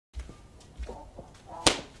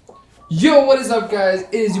Yo, what is up guys?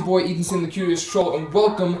 It is your boy Ethan Singh, the Curious Troll, and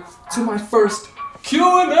welcome to my first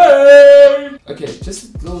Q&A! Okay,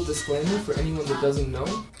 just a little disclaimer for anyone that doesn't know.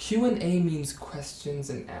 Q&A means questions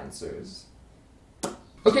and answers.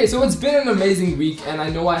 Okay, so it's been an amazing week, and I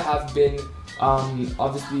know I have been,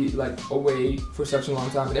 obviously, like, away for such a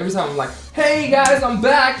long time, and every time I'm like, hey guys, I'm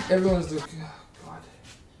back! Everyone's like, oh god.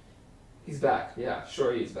 He's back. Yeah,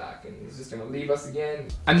 sure he's back, and he's just gonna leave us again.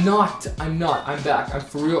 I'm not. I'm back. I'm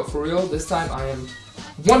for real. This time I am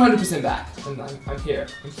 100% back, and I'm here.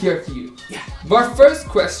 I'm here for you. Yeah. Our first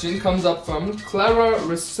question comes up from Clara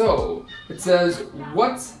Rousseau. It says,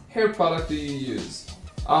 what hair product do you use?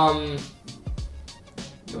 Don't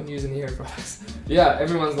use any hair products. Yeah,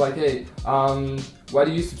 everyone's like, hey, why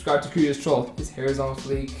do you subscribe to Curious Troll? His hair is on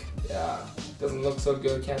fleek. Yeah, doesn't look so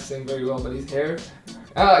good, can't sing very well, but his hair.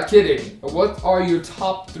 Kidding. What are your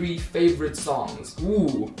top 3 favorite songs?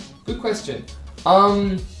 Ooh, good question.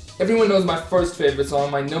 Everyone knows my first favorite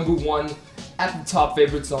song. My number 1 at the top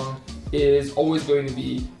favorite song is always going to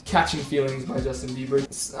be Catching Feelings by Justin Bieber.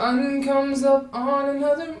 Sun comes up on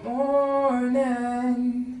another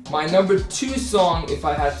morning. My number 2 song, if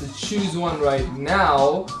I had to choose one right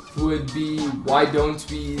now, would be Why Don't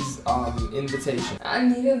We's Invitation. I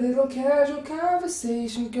need a little casual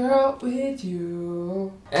conversation, girl, with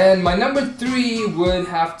you. And my number 3 would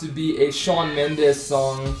have to be a Shawn Mendes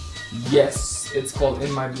song. Yes, it's called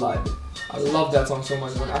In My Blood. I love that song so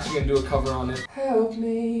much. I'm actually gonna do a cover on it. Help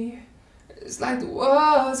me. It's like the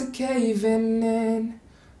walls are caving in.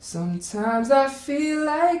 Sometimes I feel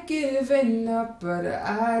like giving up, but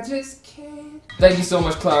I just can't. Thank you so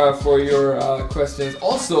much, Clara, for your questions.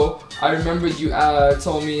 Also, I remember you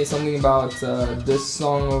told me something about this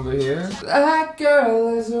song over here. That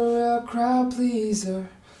girl is a real crowd pleaser.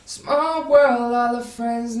 Small world, all her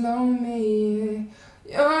friends know me.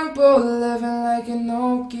 Young bull living like an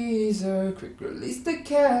old geezer. Quick release the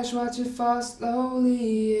cash, watch it fall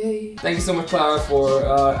slowly. Thank you so much, Clara, for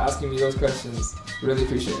asking me those questions. Really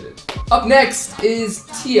appreciate it. Up next is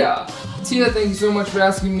Tia. Tia, thank you so much for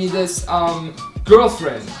asking me this.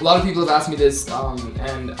 Girlfriend. A lot of people have asked me this,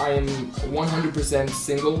 and I am 100%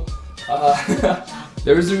 single.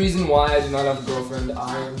 There is a reason why I do not have a girlfriend.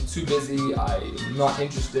 I am too busy. I'm not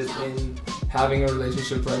interested in having a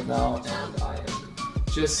relationship right now, and I am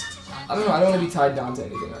just, I don't know, I don't want to be tied down to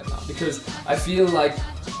anything right now, because I feel like,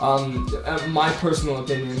 my personal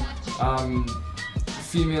opinion,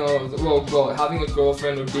 having a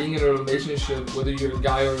girlfriend or being in a relationship, whether you're a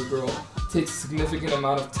guy or a girl, takes a significant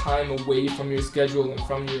amount of time away from your schedule and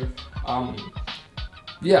from your,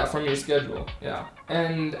 from your schedule, yeah.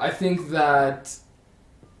 And I think that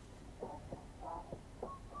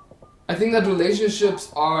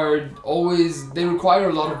relationships are always, they require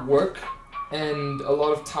a lot of work and a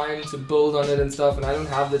lot of time to build on it and stuff, and I don't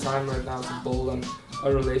have the time right now to build on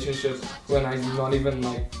a relationship when I'm not even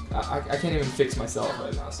like, I can't even fix myself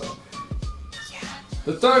right now, so yeah.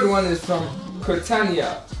 The third one is from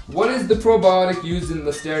Curtania. What is the probiotic used in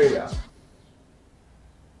Listeria?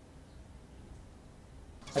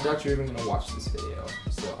 I doubt you're even gonna watch this video,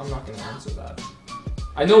 so I'm not gonna answer that.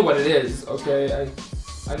 I know what it is, okay?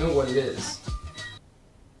 I know what it is.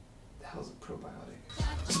 The hell's a probiotic?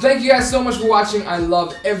 So thank you guys so much for watching. I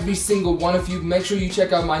love every single one of you. Make sure you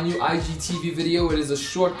check out my new IGTV video. It is a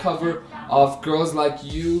short cover of Girls Like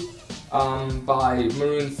You by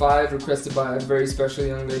Maroon 5, requested by a very special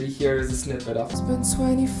young lady. Here is a snippet of it. It's been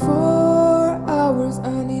 24 hours,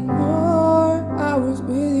 I need more hours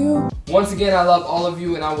with you. Once again, I love all of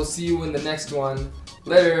you, and I will see you in the next one.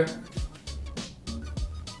 Later.